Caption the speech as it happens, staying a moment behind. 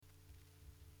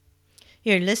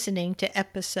You're listening to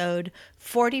episode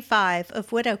 45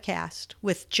 of Widowcast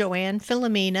with Joanne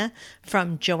Filomena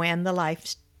from Joanne the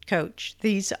Life Coach.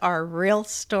 These are real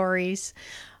stories,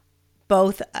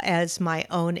 both as my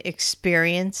own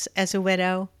experience as a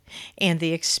widow and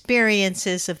the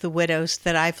experiences of the widows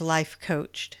that I've life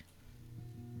coached.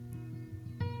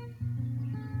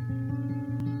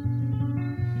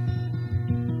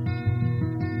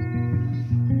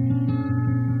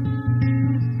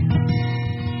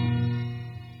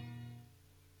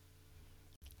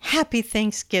 Happy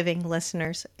Thanksgiving,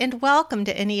 listeners, and welcome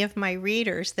to any of my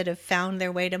readers that have found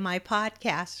their way to my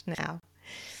podcast now.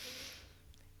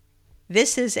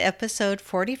 This is episode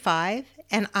 45,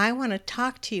 and I want to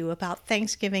talk to you about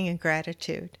Thanksgiving and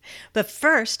gratitude. But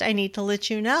first, I need to let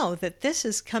you know that this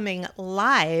is coming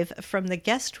live from the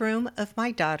guest room of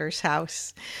my daughter's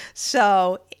house.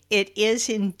 So it is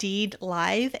indeed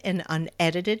live and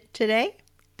unedited today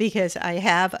because I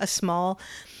have a small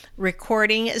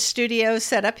recording studio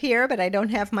set up here, but I don't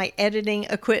have my editing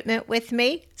equipment with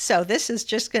me. So this is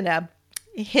just going to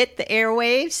hit the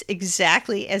airwaves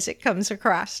exactly as it comes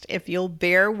across, if you'll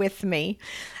bear with me.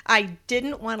 I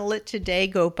didn't want to let today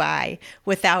go by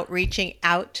without reaching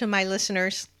out to my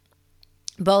listeners,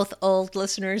 both old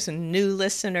listeners and new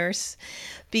listeners,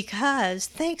 because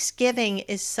Thanksgiving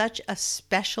is such a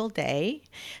special day.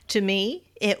 To me,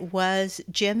 it was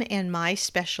Jim and my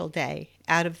special day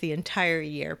out of the entire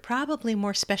year, probably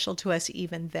more special to us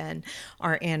even than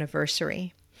our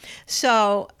anniversary.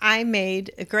 So I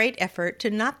made a great effort to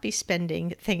not be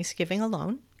spending Thanksgiving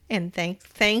alone. And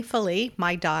thankfully,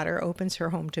 my daughter opens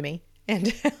her home to me.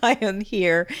 And I am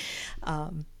here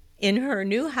in her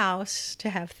new house to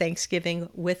have Thanksgiving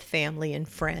with family and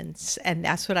friends. And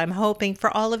that's what I'm hoping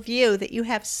for all of you, that you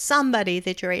have somebody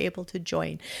that you're able to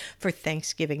join for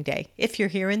Thanksgiving Day, if you're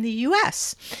here in the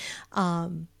U.S.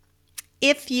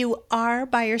 If you are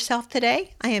by yourself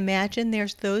today, I imagine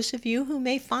there's those of you who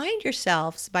may find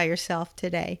yourselves by yourself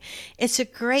today. It's a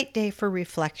great day for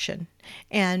reflection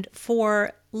and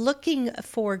for looking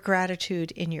for gratitude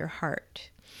in your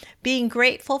heart. Being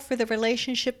grateful for the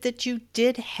relationship that you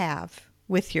did have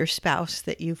with your spouse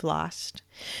that you've lost.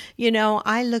 You know,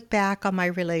 I look back on my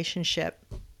relationship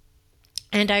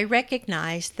and I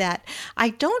recognize that I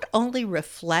don't only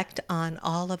reflect on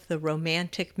all of the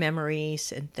romantic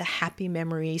memories and the happy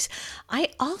memories. I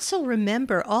also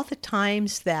remember all the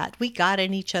times that we got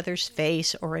in each other's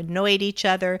face or annoyed each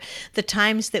other, the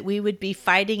times that we would be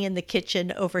fighting in the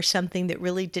kitchen over something that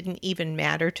really didn't even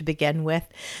matter to begin with.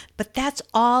 But that's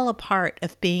all a part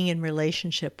of being in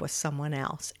relationship with someone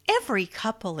else. Every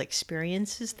couple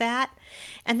experiences that,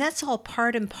 and that's all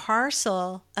part and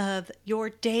parcel of your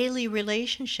daily relationship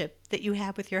that you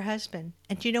have with your husband.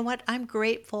 And you know what? I'm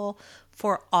grateful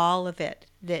for all of it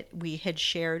that we had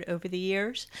shared over the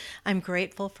years. I'm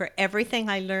grateful for everything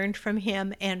I learned from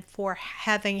him and for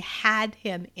having had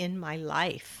him in my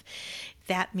life.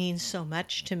 That means so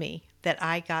much to me that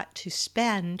I got to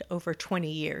spend over 20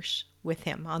 years with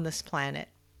him on this planet.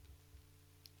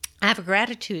 I have a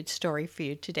gratitude story for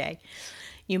you today.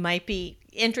 You might be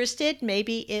interested.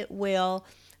 Maybe it will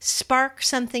spark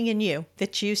something in you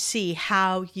that you see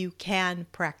how you can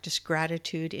practice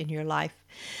gratitude in your life.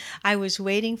 I was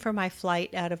waiting for my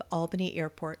flight out of Albany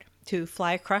Airport to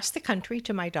fly across the country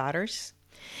to my daughter's.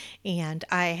 And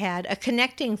I had a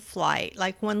connecting flight,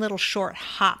 like one little short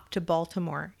hop to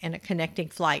Baltimore and a connecting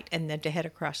flight, and then to head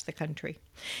across the country.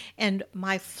 And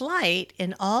my flight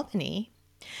in Albany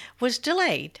was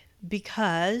delayed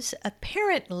because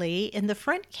apparently in the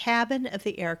front cabin of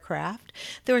the aircraft,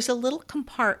 there was a little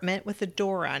compartment with a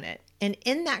door on it. And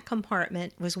in that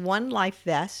compartment was one life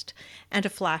vest and a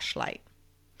flashlight.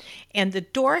 And the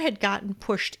door had gotten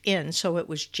pushed in, so it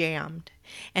was jammed.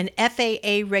 And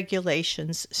FAA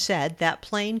regulations said that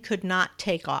plane could not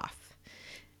take off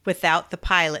without the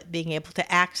pilot being able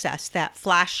to access that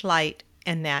flashlight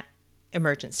and that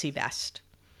emergency vest.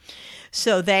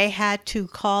 So they had to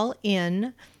call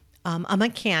in a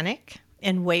mechanic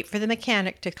and wait for the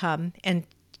mechanic to come and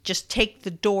just take the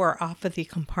door off of the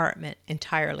compartment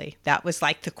entirely. That was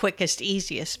like the quickest,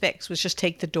 easiest fix, was just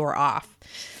take the door off.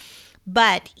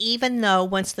 But even though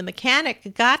once the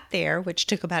mechanic got there, which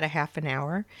took about a half an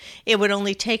hour, it would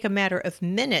only take a matter of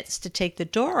minutes to take the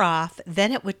door off,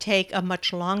 then it would take a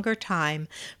much longer time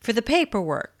for the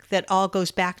paperwork that all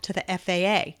goes back to the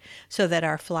FAA so that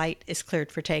our flight is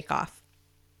cleared for takeoff.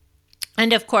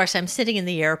 And of course, I'm sitting in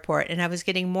the airport and I was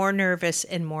getting more nervous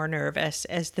and more nervous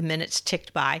as the minutes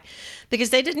ticked by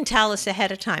because they didn't tell us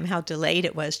ahead of time how delayed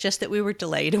it was, just that we were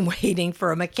delayed and waiting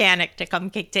for a mechanic to come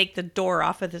take the door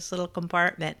off of this little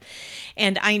compartment.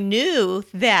 And I knew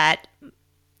that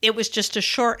it was just a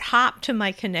short hop to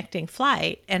my connecting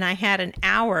flight, and I had an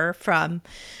hour from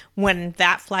when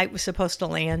that flight was supposed to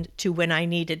land to when I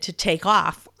needed to take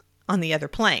off on the other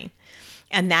plane.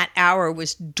 And that hour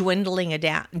was dwindling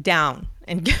down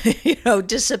and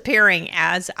disappearing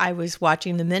as I was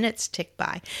watching the minutes tick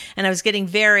by. And I was getting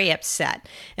very upset.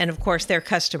 And of course, their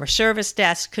customer service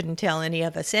desk couldn't tell any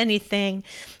of us anything.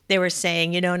 They were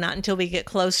saying, not until we get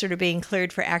closer to being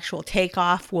cleared for actual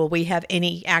takeoff will we have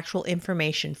any actual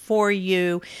information for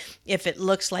you. If it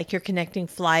looks like your connecting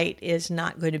flight is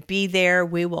not going to be there,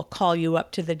 we will call you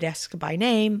up to the desk by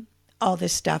name. All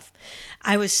this stuff.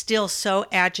 I was still so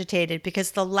agitated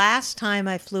because the last time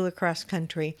I flew across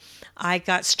country, I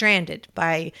got stranded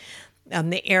by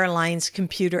the airline's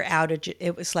computer outage.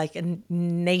 It was like a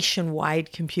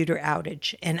nationwide computer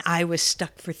outage, and I was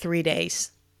stuck for 3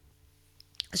 days.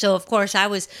 So, of course, I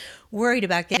was worried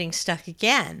about getting stuck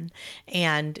again.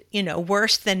 And,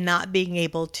 worse than not being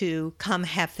able to come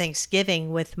have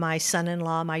Thanksgiving with my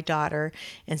son-in-law, my daughter,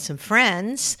 and some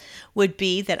friends would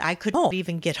be that I couldn't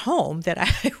even get home, that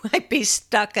I might be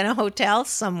stuck in a hotel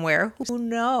somewhere. Who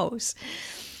knows?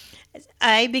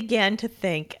 I began to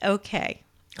think, okay,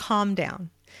 calm down.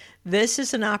 This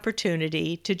is an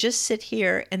opportunity to just sit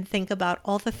here and think about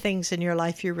all the things in your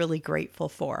life you're really grateful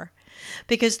for.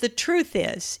 Because the truth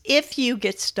is, if you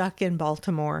get stuck in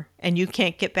Baltimore and you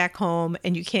can't get back home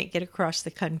and you can't get across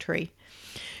the country,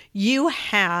 you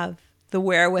have the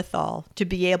wherewithal to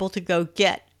be able to go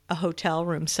get a hotel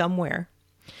room somewhere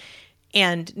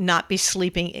and not be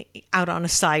sleeping out on a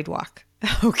sidewalk.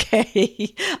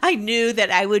 Okay. I knew that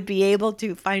I would be able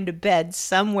to find a bed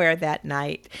somewhere that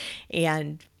night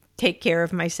and take care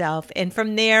of myself. And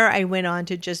from there, I went on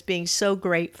to just being so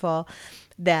grateful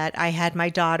that I had my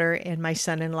daughter and my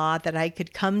son-in-law that I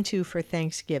could come to for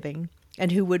Thanksgiving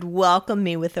and who would welcome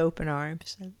me with open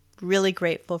arms. I'm really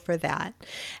grateful for that.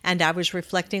 And I was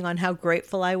reflecting on how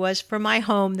grateful I was for my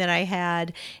home that I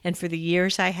had and for the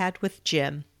years I had with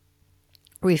Jim,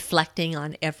 reflecting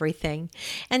on everything.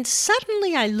 And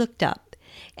suddenly I looked up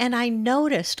and I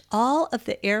noticed all of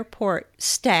the airport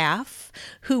staff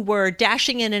who were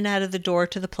dashing in and out of the door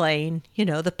to the plane.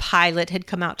 The pilot had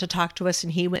come out to talk to us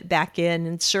and he went back in,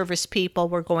 and service people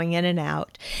were going in and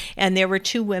out. And there were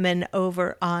 2 women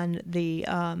over on the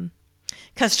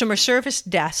customer service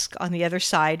desk on the other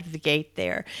side of the gate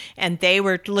there. And they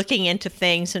were looking into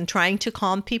things and trying to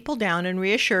calm people down and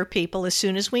reassure people. As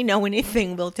soon as we know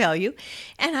anything, we'll tell you.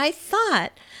 And I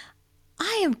thought,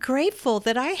 I am grateful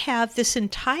that I have this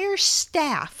entire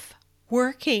staff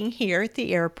working here at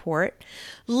the airport,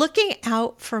 looking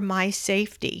out for my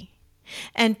safety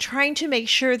and trying to make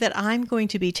sure that I'm going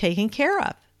to be taken care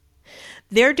of.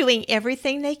 They're doing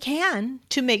everything they can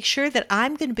to make sure that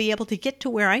I'm going to be able to get to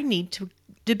where I need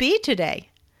to be today.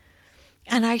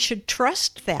 And I should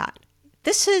trust that.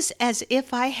 This is as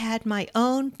if I had my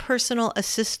own personal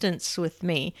assistants with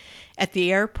me at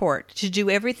the airport to do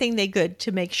everything they could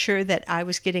to make sure that I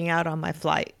was getting out on my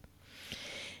flight.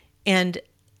 And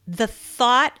the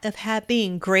thought of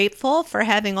being grateful for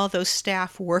having all those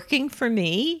staff working for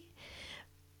me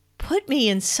put me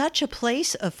in such a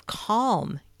place of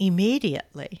calm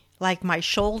immediately. Like my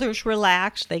shoulders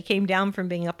relaxed. They came down from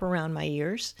being up around my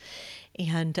ears.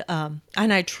 And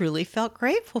I truly felt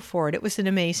grateful for it. It was an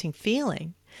amazing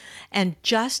feeling. And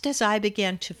just as I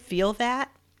began to feel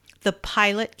that, the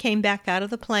pilot came back out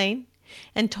of the plane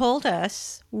and told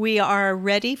us, we are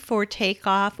ready for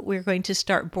takeoff. We're going to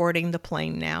start boarding the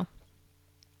plane now.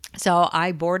 So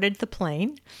I boarded the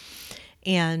plane,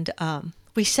 and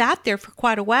we sat there for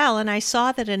quite a while, and I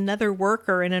saw that another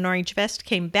worker in an orange vest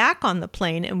came back on the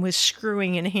plane and was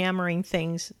screwing and hammering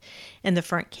things in the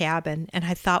front cabin. And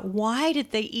I thought, why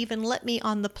did they even let me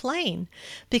on the plane?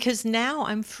 Because now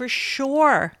I'm for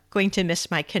sure going to miss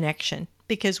my connection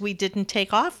because we didn't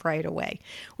take off right away.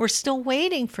 We're still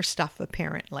waiting for stuff,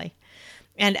 apparently.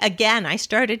 And again, I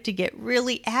started to get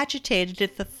really agitated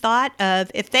at the thought of,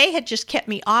 if they had just kept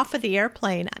me off of the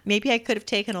airplane, maybe I could have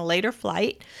taken a later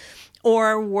flight.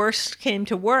 Or worst came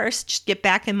to worst, just get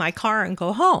back in my car and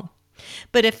go home.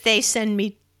 But if they send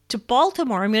me to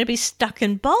Baltimore, I'm going to be stuck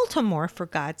in Baltimore, for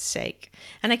God's sake.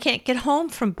 And I can't get home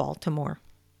from Baltimore.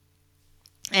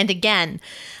 And again,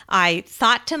 I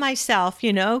thought to myself,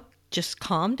 just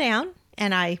calm down.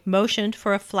 And I motioned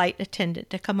for a flight attendant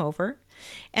to come over.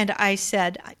 And I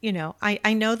said,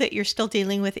 I know that you're still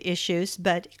dealing with issues,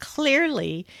 but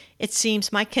clearly it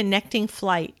seems my connecting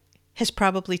flight has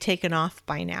probably taken off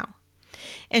by now.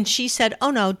 And she said,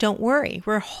 oh no, don't worry.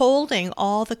 We're holding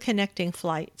all the connecting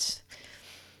flights.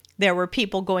 There were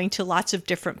people going to lots of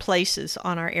different places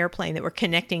on our airplane that were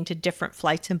connecting to different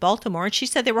flights in Baltimore, and she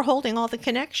said they were holding all the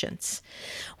connections.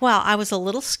 Well, I was a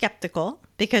little skeptical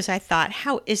because I thought,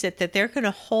 how is it that they're going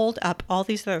to hold up all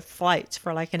these other flights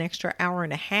for like an extra hour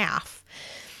and a half?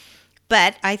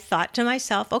 But I thought to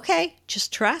myself, okay,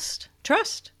 just trust.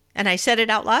 And I said it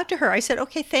out loud to her. I said,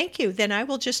 okay, thank you. Then I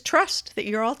will just trust that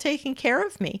you're all taking care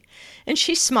of me. And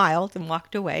she smiled and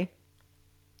walked away.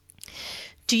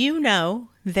 Do you know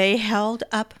they held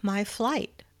up my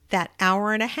flight that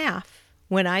hour and a half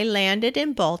when I landed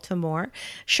in Baltimore?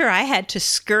 Sure, I had to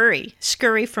scurry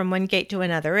from one gate to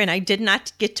another, and I did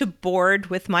not get to board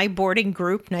with my boarding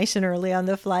group nice and early on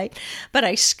the flight, but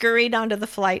I scurried onto the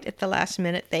flight at the last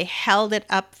minute. They held it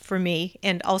up for me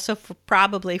and also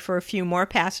probably for a few more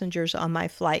passengers on my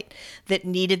flight that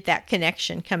needed that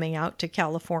connection coming out to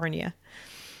California,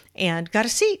 and got a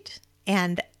seat.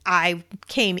 And I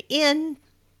came in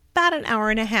about an hour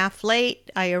and a half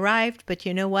late. I arrived, but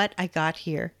you know what? I got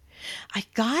here,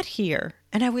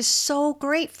 and I was so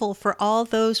grateful for all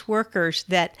those workers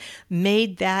that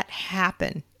made that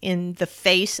happen in the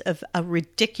face of a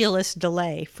ridiculous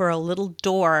delay for a little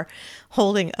door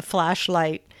holding a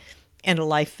flashlight and a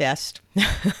life vest.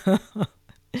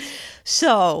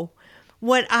 So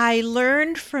what I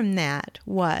learned from that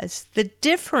was the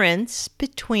difference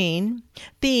between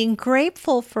being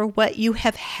grateful for what you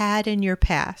have had in your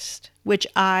past, which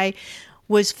I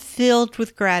was filled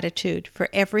with gratitude for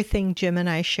everything Jim and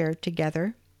I shared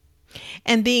together,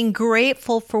 and being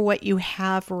grateful for what you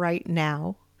have right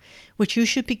now, which you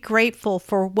should be grateful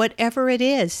for whatever it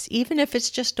is, even if it's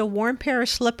just a warm pair of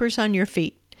slippers on your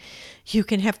feet. You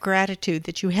can have gratitude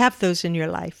that you have those in your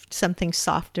life, something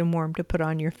soft and warm to put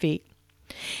on your feet.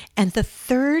 And the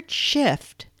third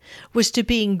shift was to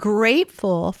being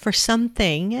grateful for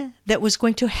something that was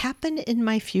going to happen in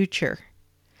my future.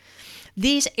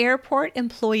 These airport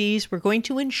employees were going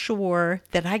to ensure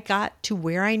that I got to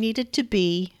where I needed to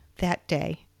be that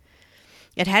day.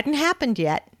 It hadn't happened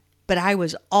yet, but I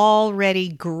was already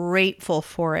grateful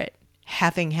for it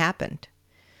having happened.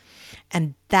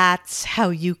 And that's how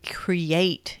you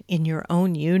create in your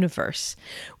own universe.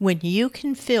 When you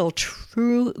can feel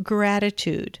true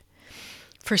gratitude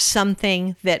for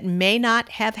something that may not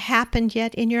have happened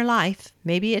yet in your life,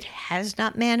 maybe it has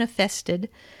not manifested,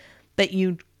 but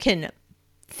you can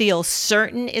feel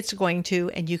certain it's going to,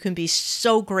 and you can be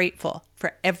so grateful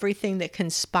for everything that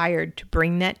conspired to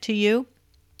bring that to you.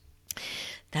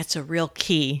 That's a real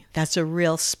key. That's a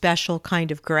real special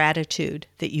kind of gratitude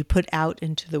that you put out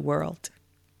into the world.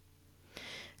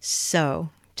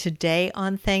 So, today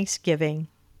on Thanksgiving,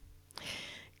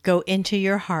 go into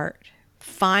your heart.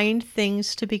 Find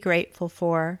things to be grateful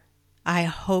for. I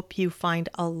hope you find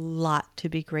a lot to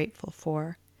be grateful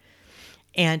for.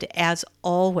 And as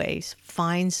always,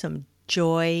 find some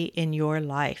joy in your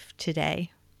life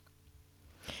today.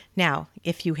 Now,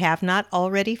 if you have not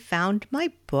already found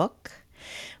my book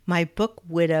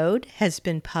Widowed has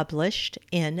been published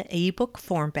in ebook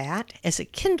format as a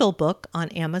Kindle book on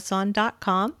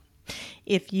Amazon.com.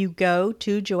 If you go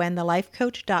to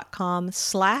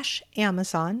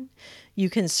JoanneTheLifeCoach.com/Amazon, you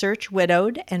can search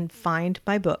Widowed and find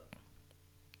my book.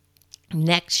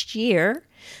 Next year,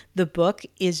 the book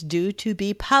is due to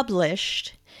be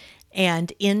published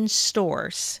and in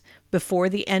stores before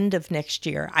the end of next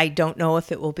year. I don't know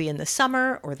if it will be in the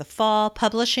summer or the fall.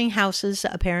 Publishing houses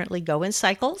apparently go in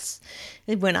cycles.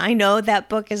 When I know that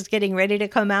book is getting ready to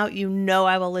come out,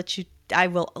 I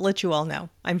will let you all know.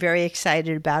 I'm very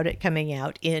excited about it coming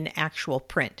out in actual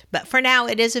print. But for now,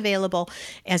 it is available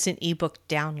as an ebook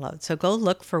download. So go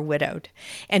look for Widowed.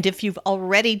 And if you've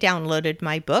already downloaded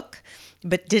my book,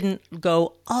 but didn't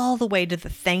go all the way to the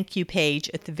thank you page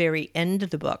at the very end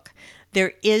of the book,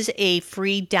 there is a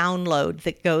free download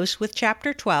that goes with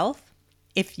Chapter 12.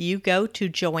 If you go to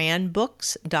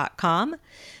JoanneBooks.com,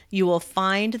 you will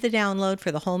find the download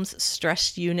for the Holmes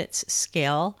Stress Units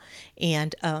Scale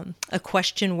and a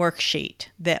question worksheet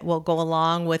that will go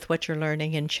along with what you're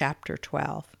learning in Chapter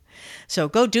 12. So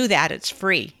go do that. It's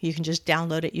free. You can just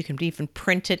download it. You can even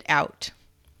print it out.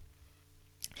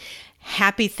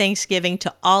 Happy Thanksgiving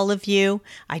to all of you.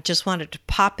 I just wanted to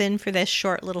pop in for this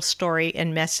short little story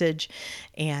and message,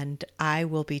 and I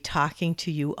will be talking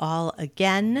to you all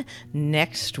again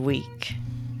next week.